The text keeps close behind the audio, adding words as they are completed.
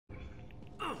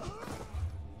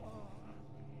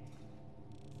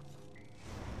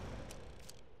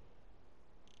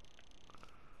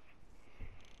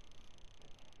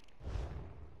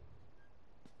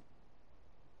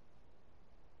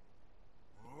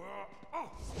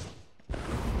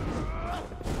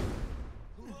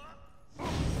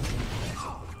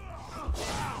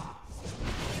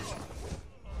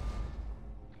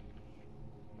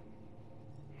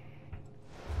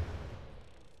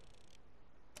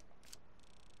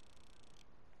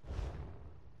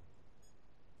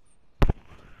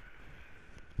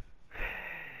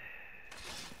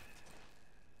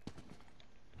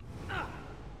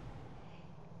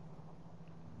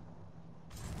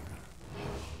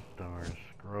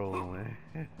Scrolling.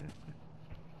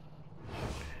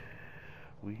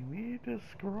 We need to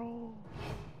scroll.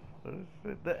 What is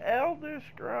it? The Elder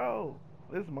Scroll.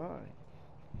 It's mine.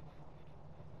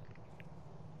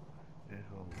 It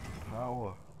holds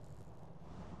power.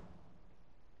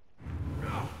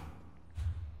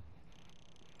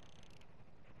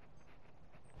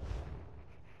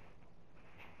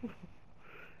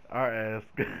 Our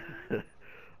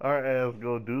ass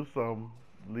go do something.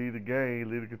 Leave the game,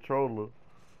 leave the controller.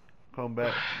 Come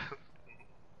back.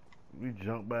 We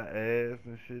jump by ass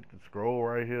and shit to scroll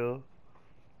right here.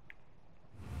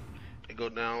 They go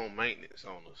down on maintenance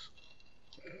on us.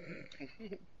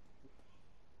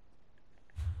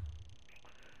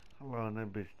 How long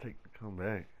that bitch take to come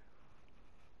back?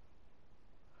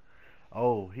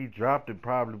 Oh, he dropped it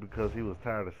probably because he was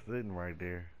tired of sitting right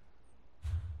there.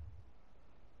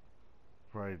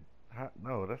 Right.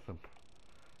 No, that's a...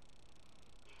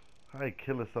 How he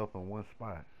kill himself in one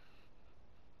spot?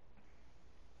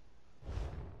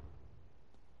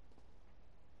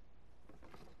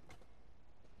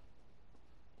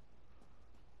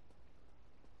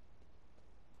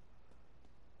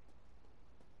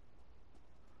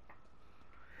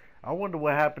 I wonder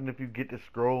what happened if you get to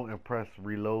scroll and press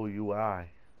reload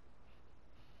UI.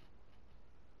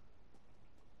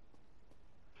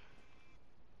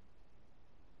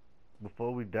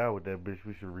 Before we die with that bitch,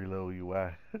 we should reload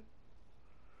UI.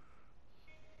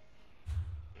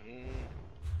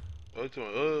 Oh, you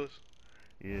talking us?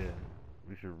 Yeah,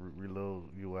 we should reload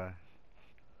UI.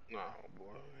 Nah,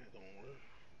 boy, it don't work.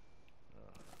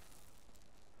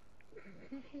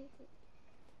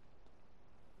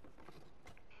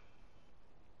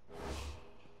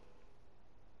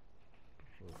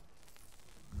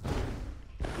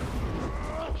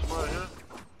 Somebody here?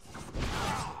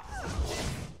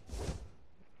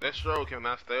 That stroke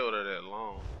cannot stay over there that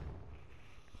long.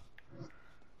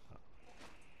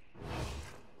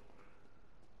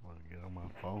 I want to get on my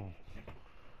phone.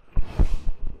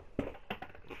 I'll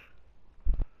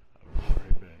be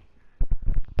right back.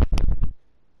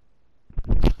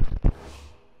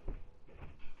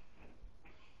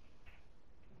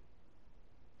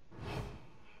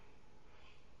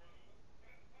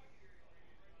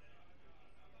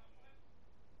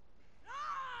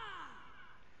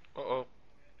 Uh-oh.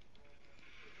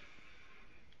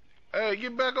 Hey,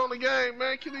 get back on the game,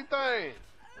 man. Kill these things.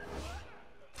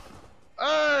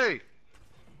 Hey!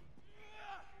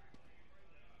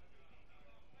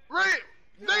 Rick!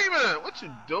 Demon! What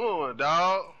you doing,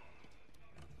 dog?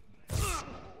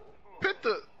 Pit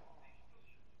the...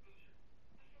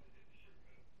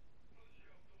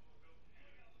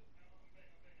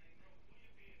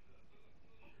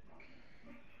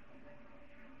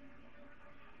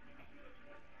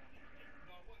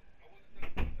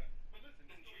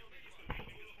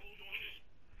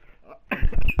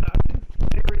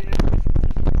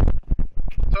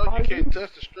 Told you can't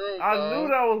touch the stroke, I dog. knew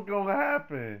that was gonna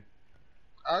happen.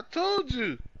 I told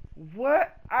you.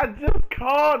 What? I just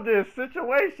called this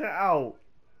situation out.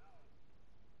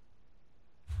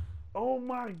 Oh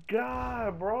my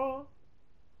god, bro.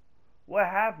 What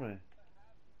happened?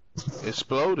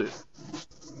 Exploded.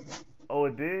 Oh,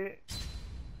 it did?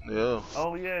 Yeah.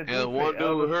 Oh yeah, And one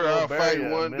dude hurt, I'll fight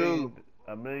one dude.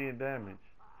 A million damage.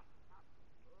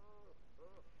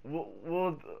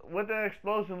 What that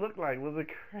explosion look like? Was it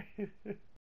crazy?